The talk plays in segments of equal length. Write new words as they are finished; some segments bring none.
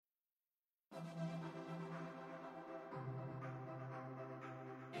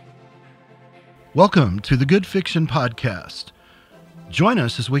Welcome to the Good Fiction Podcast. Join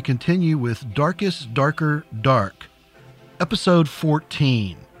us as we continue with Darkest Darker Dark, Episode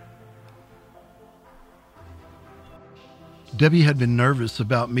 14. Debbie had been nervous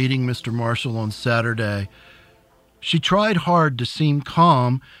about meeting Mr. Marshall on Saturday. She tried hard to seem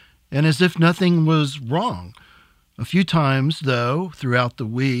calm and as if nothing was wrong. A few times, though, throughout the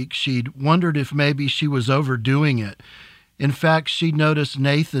week, she'd wondered if maybe she was overdoing it. In fact, she'd noticed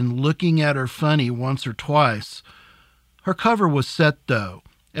Nathen looking at her funny once or twice. Her cover was set, though.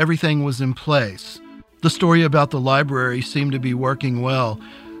 Everything was in place. The story about the library seemed to be working well.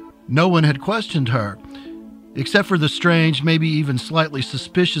 No one had questioned her. Except for the strange, maybe even slightly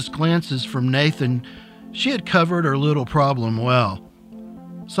suspicious glances from Nathen, she had covered her little problem well.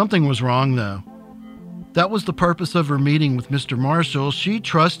 Something was wrong, though. That was the purpose of her meeting with Mr. Marshall. She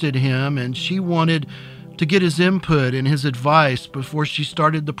trusted him, and she wanted to get his input and his advice before she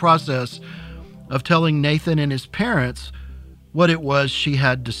started the process of telling Nathen and his parents what it was she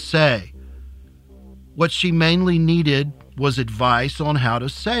had to say. What she mainly needed was advice on how to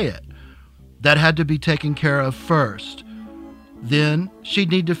say it. That had to be taken care of first. Then she'd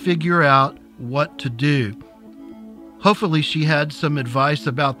need to figure out what to do. Hopefully she had some advice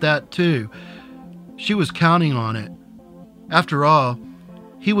about that too. She was counting on it. After all,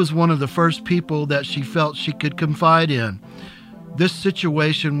 he was one of the first people that she felt she could confide in. This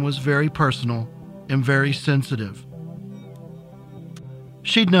situation was very personal and very sensitive.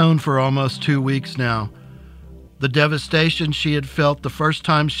 She'd known for almost 2 weeks now. The devastation she had felt the first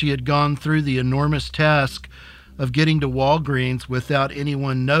time she had gone through the enormous task of getting to Walgreens without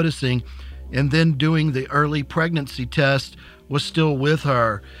anyone noticing and then doing the early pregnancy test was still with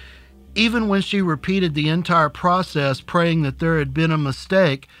her. Even when she repeated the entire process, praying that there had been a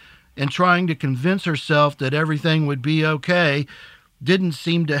mistake and trying to convince herself that everything would be okay, didn't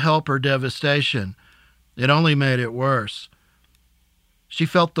seem to help her devastation. It only made it worse. She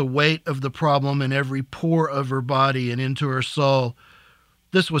felt the weight of the problem in every pore of her body and into her soul.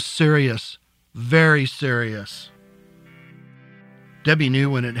 This was serious, very serious. Debbie knew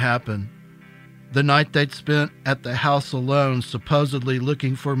when it happened. The night they'd spent at the house alone, supposedly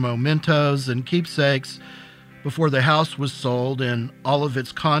looking for mementos and keepsakes before the house was sold and all of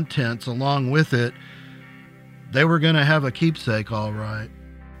its contents along with it, they were going to have a keepsake, all right.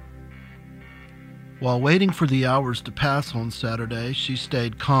 While waiting for the hours to pass on Saturday, she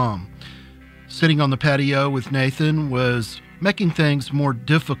stayed calm. Sitting on the patio with Nathen was making things more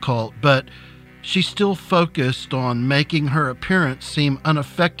difficult, but she still focused on making her appearance seem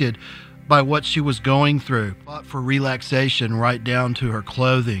unaffected by what she was going through, fought for relaxation right down to her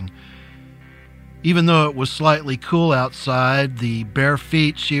clothing. Even though it was slightly cool outside, the bare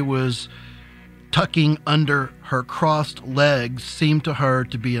feet she was tucking under her crossed legs seemed to her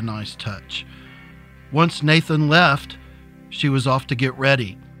to be a nice touch. Once Nathen left, she was off to get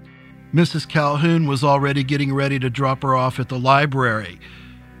ready. Mrs. Calhoun was already getting ready to drop her off at the library.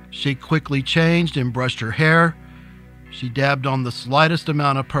 She quickly changed and brushed her hair. She dabbed on the slightest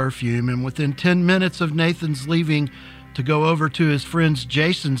amount of perfume, and within 10 minutes of Nathen's leaving to go over to his friend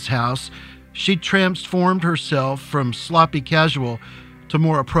Jason's house, she transformed herself from sloppy casual to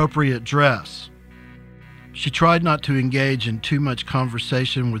more appropriate dress. She tried not to engage in too much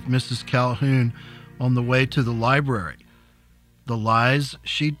conversation with Mrs. Calhoun on the way to the library. The lies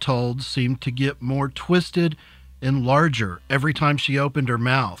she'd told seemed to get more twisted and larger every time she opened her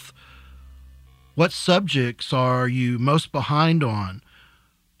mouth. What subjects are you most behind on?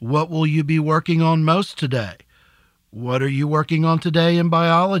 What will you be working on most today? What are you working on today in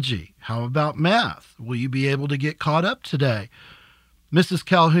biology? How about math? Will you be able to get caught up today? Mrs.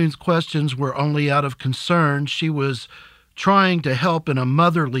 Calhoun's questions were only out of concern. She was trying to help in a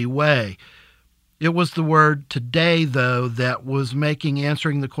motherly way. It was the word today, though, that was making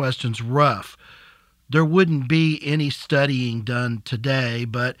answering the questions rough. There wouldn't be any studying done today,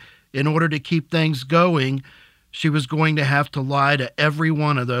 but in order to keep things going, she was going to have to lie to every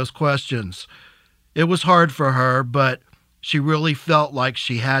one of those questions. It was hard for her, but she really felt like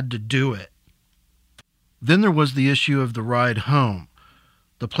she had to do it. Then there was the issue of the ride home.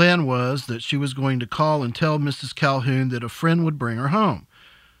 The plan was that she was going to call and tell Mrs. Calhoun that a friend would bring her home.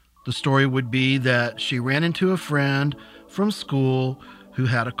 The story would be that she ran into a friend from school who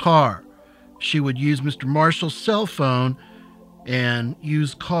had a car. She would use Mr. Marshall's cell phone and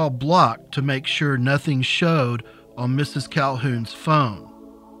use call block to make sure nothing showed on Mrs. Calhoun's phone.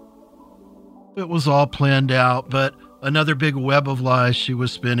 It was all planned out, but another big web of lies she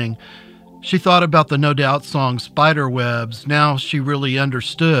was spinning. She thought about the No Doubt song Spider Webs. Now she really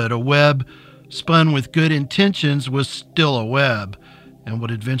understood. A web spun with good intentions was still a web and would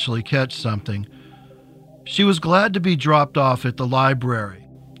eventually catch something. She was glad to be dropped off at the library.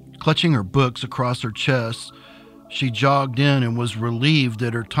 Clutching her books across her chest, she jogged in and was relieved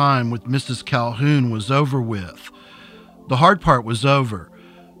that her time with Mrs. Calhoun was over with. The hard part was over.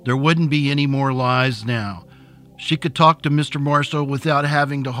 There wouldn't be any more lies now. She could talk to Mr. Marshall without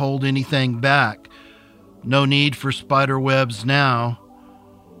having to hold anything back. No need for spider webs now.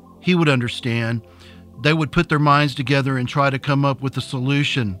 He would understand. They would put their minds together and try to come up with a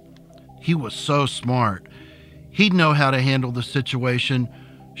solution. He was so smart. He'd know how to handle the situation.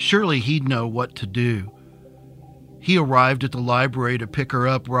 Surely he'd know what to do. He arrived at the library to pick her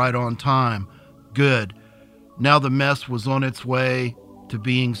up right on time. Good. Now the mess was on its way to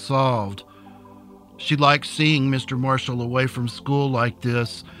being solved. She liked seeing Mr. Marshall away from school like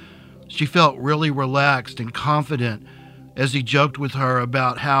this. She felt really relaxed and confident as he joked with her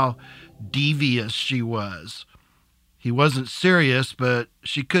about how devious she was. He wasn't serious, but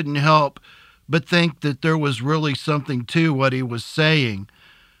she couldn't help but think that there was really something to what he was saying.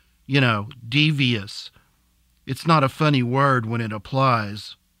 You know, devious. It's not a funny word when it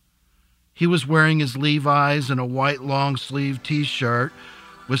applies. He was wearing his Levi's and a white long-sleeve t-shirt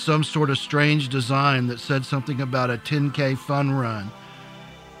with some sort of strange design that said something about a 10K fun run.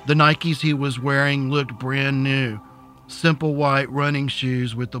 The Nikes he was wearing looked brand new, simple white running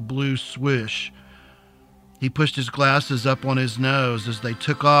shoes with a blue swoosh. He pushed his glasses up on his nose as they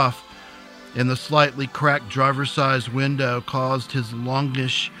took off, and the slightly cracked driver's-side window caused his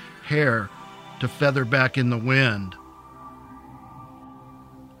longish hair to feather back in the wind.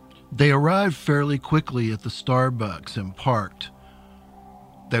 They arrived fairly quickly at the Starbucks and parked.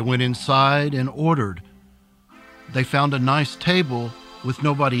 They went inside and ordered. They found a nice table with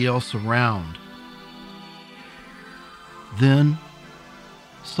nobody else around. Then,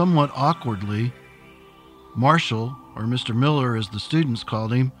 somewhat awkwardly, Marshall, or Mr. Miller as the students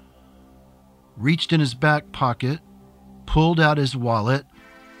called him, reached in his back pocket, pulled out his wallet,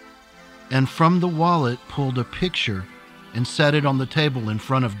 and from the wallet pulled a picture and set it on the table in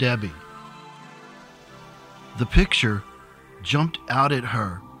front of Debbie. The picture jumped out at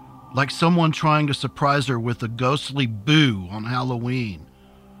her like someone trying to surprise her with a ghostly boo on Halloween.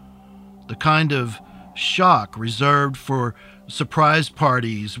 The kind of shock reserved for surprise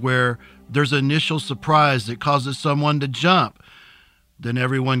parties where there's an initial surprise that causes someone to jump, then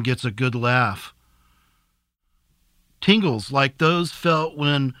everyone gets a good laugh. Tingles like those felt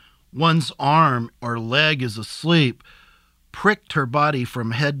when one's arm or leg is asleep pricked her body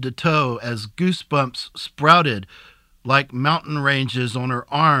from head to toe as goosebumps sprouted like mountain ranges on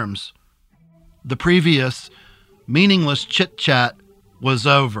her arms. The previous meaningless chit-chat was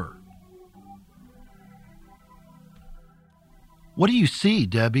over. "What do you see,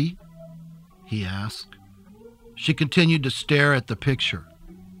 Debbie?" he asked. She continued to stare at the picture.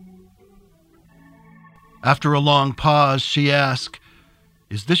 After a long pause, she asked,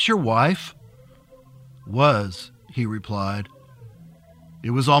 "Is this your wife?" "Was," he replied. It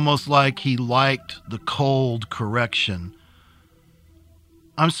was almost like he liked the cold correction.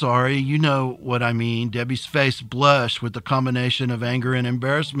 "I'm sorry, you know what I mean." Debbie's face blushed with a combination of anger and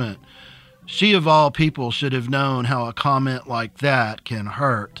embarrassment. She, of all people, should have known how a comment like that can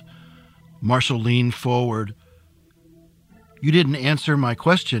hurt. Marshall leaned forward. "You didn't answer my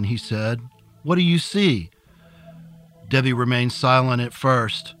question," he said. "What do you see?" Debbie remained silent at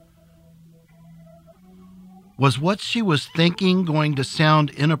first. Was what she was thinking going to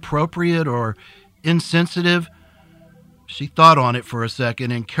sound inappropriate or insensitive? She thought on it for a second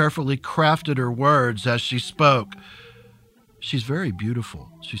and carefully crafted her words as she spoke. "She's very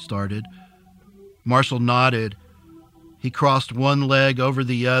beautiful," she started. Marshall nodded. He crossed one leg over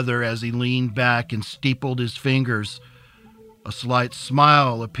the other as he leaned back and steepled his fingers. A slight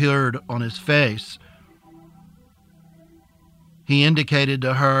smile appeared on his face. He indicated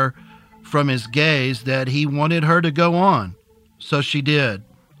to her from his gaze that he wanted her to go on, so she did.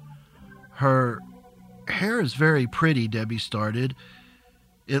 "Her hair is very pretty," Debbie started.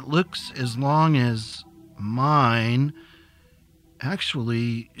 "It looks as long as mine.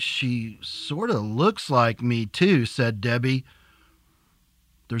 Actually, she sort of looks like me too," said Debbie.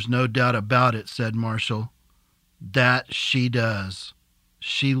 "There's no doubt about it," said Marshall. "That she does.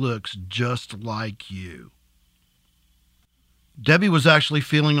 She looks just like you." Debbie was actually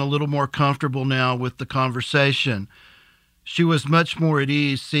feeling a little more comfortable now with the conversation. She was much more at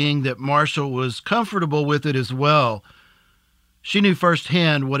ease seeing that Marshall was comfortable with it as well. She knew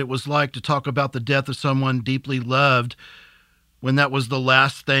firsthand what it was like to talk about the death of someone deeply loved when that was the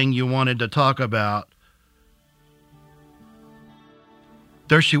last thing you wanted to talk about.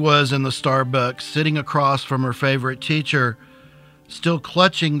 There she was in the Starbucks, sitting across from her favorite teacher, still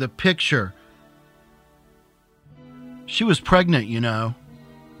clutching the picture. She was pregnant, you know,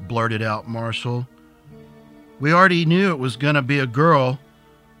 blurted out Marshall. We already knew it was going to be a girl.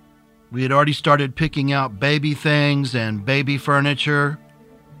 We had already started picking out baby things and baby furniture.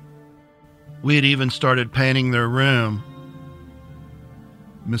 We had even started painting their room.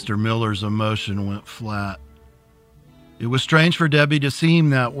 Mr. Miller's emotion went flat. It was strange for Debbie to see him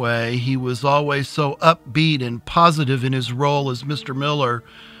that way. He was always so upbeat and positive in his role as Mr. Miller.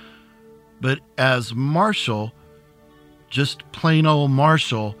 But as Marshall, just plain old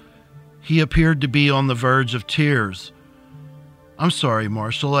Marshall, he appeared to be on the verge of tears. I'm sorry,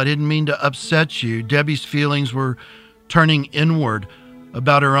 Marshall. I didn't mean to upset you. Debbie's feelings were turning inward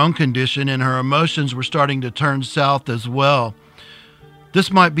about her own condition, and her emotions were starting to turn south as well.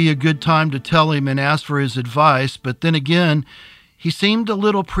 This might be a good time to tell him and ask for his advice, but then again, he seemed a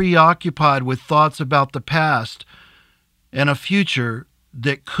little preoccupied with thoughts about the past and a future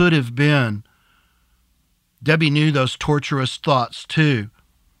that could have been. Debbie knew those torturous thoughts too.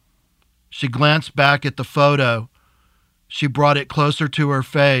 She glanced back at the photo. She brought it closer to her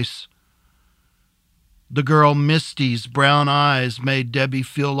face. The girl Misty's brown eyes made Debbie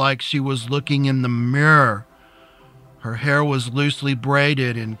feel like she was looking in the mirror. Her hair was loosely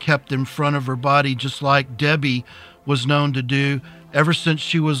braided and kept in front of her body just like Debbie was known to do ever since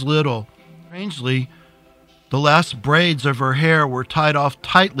she was little. Strangely, the last braids of her hair were tied off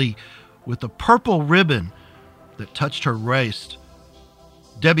tightly with a purple ribbon that touched her waist.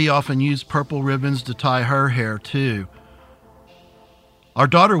 Debbie often used purple ribbons to tie her hair, too. Our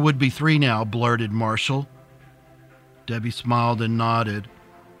daughter would be 3 now, blurted Marshall. Debbie smiled and nodded.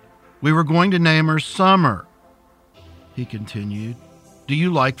 We were going to name her Summer, he continued. Do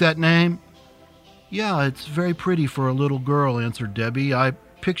you like that name? Yeah, it's very pretty for a little girl, answered Debbie. I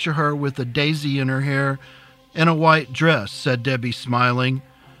picture her with a daisy in her hair and a white dress, said Debbie, smiling.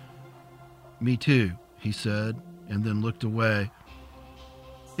 Me too, he said, and then looked away.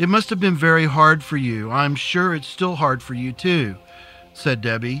 It must have been very hard for you. I'm sure it's still hard for you too, said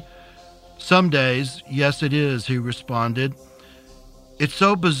Debbie. Some days, yes it is, he responded. It's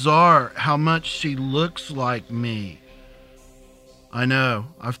so bizarre how much she looks like me. I know,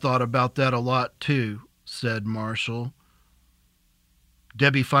 I've thought about that a lot too, said Marshall.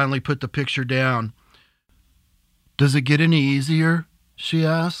 Debbie finally put the picture down. Does it get any easier? She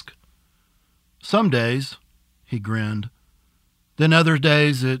asked. Some days, he grinned. Then other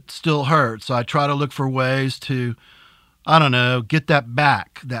days it still hurts. I try to look for ways to, I don't know, get that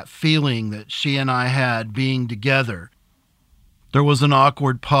back, that feeling that she and I had being together. There was an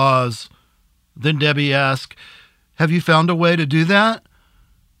awkward pause. Then Debbie asked, Have you found a way to do that?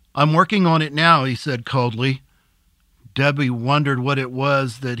 I'm working on it now, he said coldly. Debbie wondered what it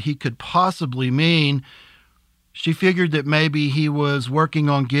was that he could possibly mean. She figured that maybe he was working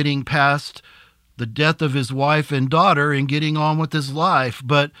on getting past the death of his wife and daughter and getting on with his life,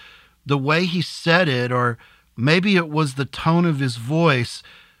 but the way he said it, or maybe it was the tone of his voice,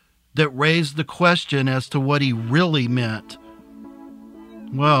 that raised the question as to what he really meant.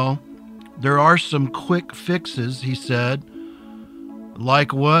 Well, there are some quick fixes, he said.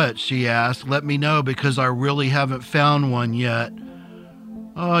 Like what? She asked. Let me know, because I really haven't found one yet.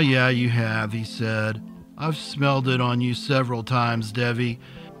 Oh yeah, you have, he said. I've smelled it on you several times, Debbie.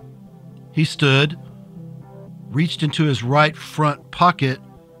 He stood, reached into his right front pocket,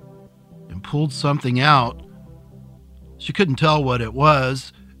 and pulled something out. She couldn't tell what it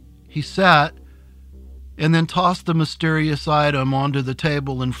was. He sat, and then tossed the mysterious item onto the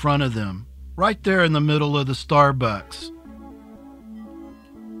table in front of them, right there in the middle of the Starbucks.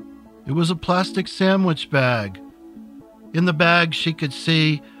 It was a plastic sandwich bag. In the bag, she could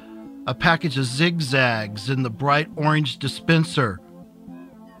see a package of zigzags in the bright orange dispenser.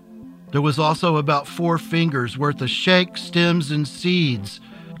 There was also about 4 fingers worth of shake, stems, and seeds.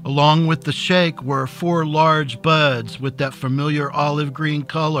 Along with the shake were 4 large buds with that familiar olive green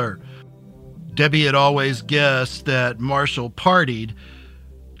color. Debbie had always guessed that Marshall partied,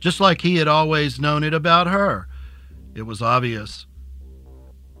 just like he had always known it about her. It was obvious.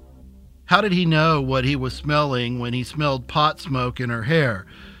 How did he know what he was smelling when he smelled pot smoke in her hair?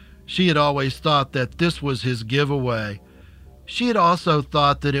 She had always thought that this was his giveaway. She had also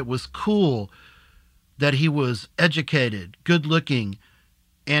thought that it was cool that he was educated, good-looking,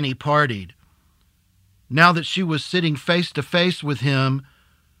 and he partied. Now that she was sitting face to face with him,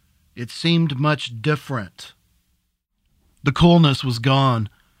 it seemed much different. The coolness was gone.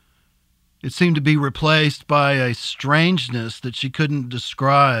 It seemed to be replaced by a strangeness that she couldn't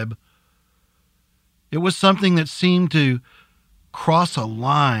describe. It was something that seemed to cross a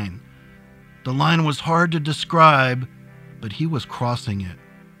line. The line was hard to describe, but he was crossing it.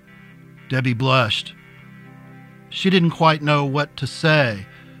 Debbie blushed. She didn't quite know what to say.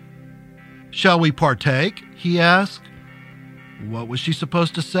 "Shall we partake?" he asked. What was she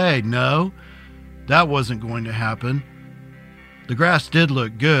supposed to say? No, that wasn't going to happen. The grass did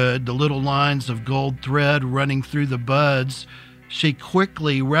look good, the little lines of gold thread running through the buds she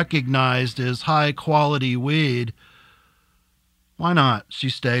quickly recognized as high-quality weed. "Why not?" she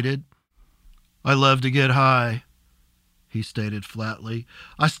stated. "I love to get high," he stated flatly.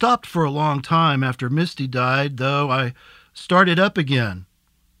 "I stopped for a long time after Misty died, though I started up again.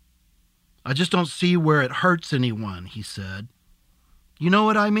 I just don't see where it hurts anyone," he said. "You know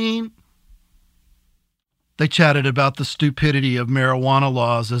what I mean?" They chatted about the stupidity of marijuana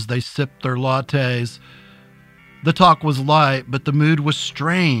laws as they sipped their lattes. The talk was light, but the mood was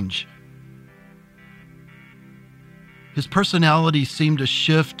strange. His personality seemed to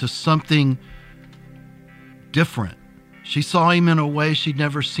shift to something different. She saw him in a way she'd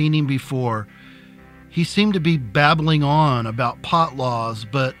never seen him before. He seemed to be babbling on about pot laws,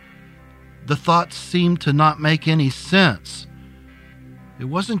 but the thoughts seemed to not make any sense. It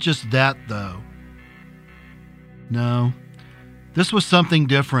wasn't just that, though. No, this was something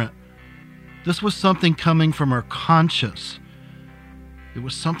different. This was something coming from her conscience. It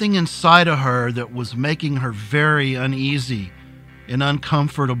was something inside of her that was making her very uneasy and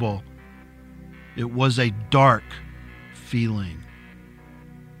uncomfortable. It was a dark feeling.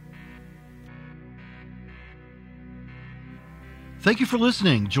 Thank you for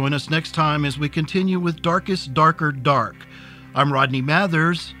listening. Join us next time as we continue with Darkest Darker Dark. I'm Rodney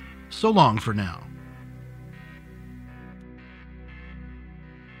Mathers. So long for now.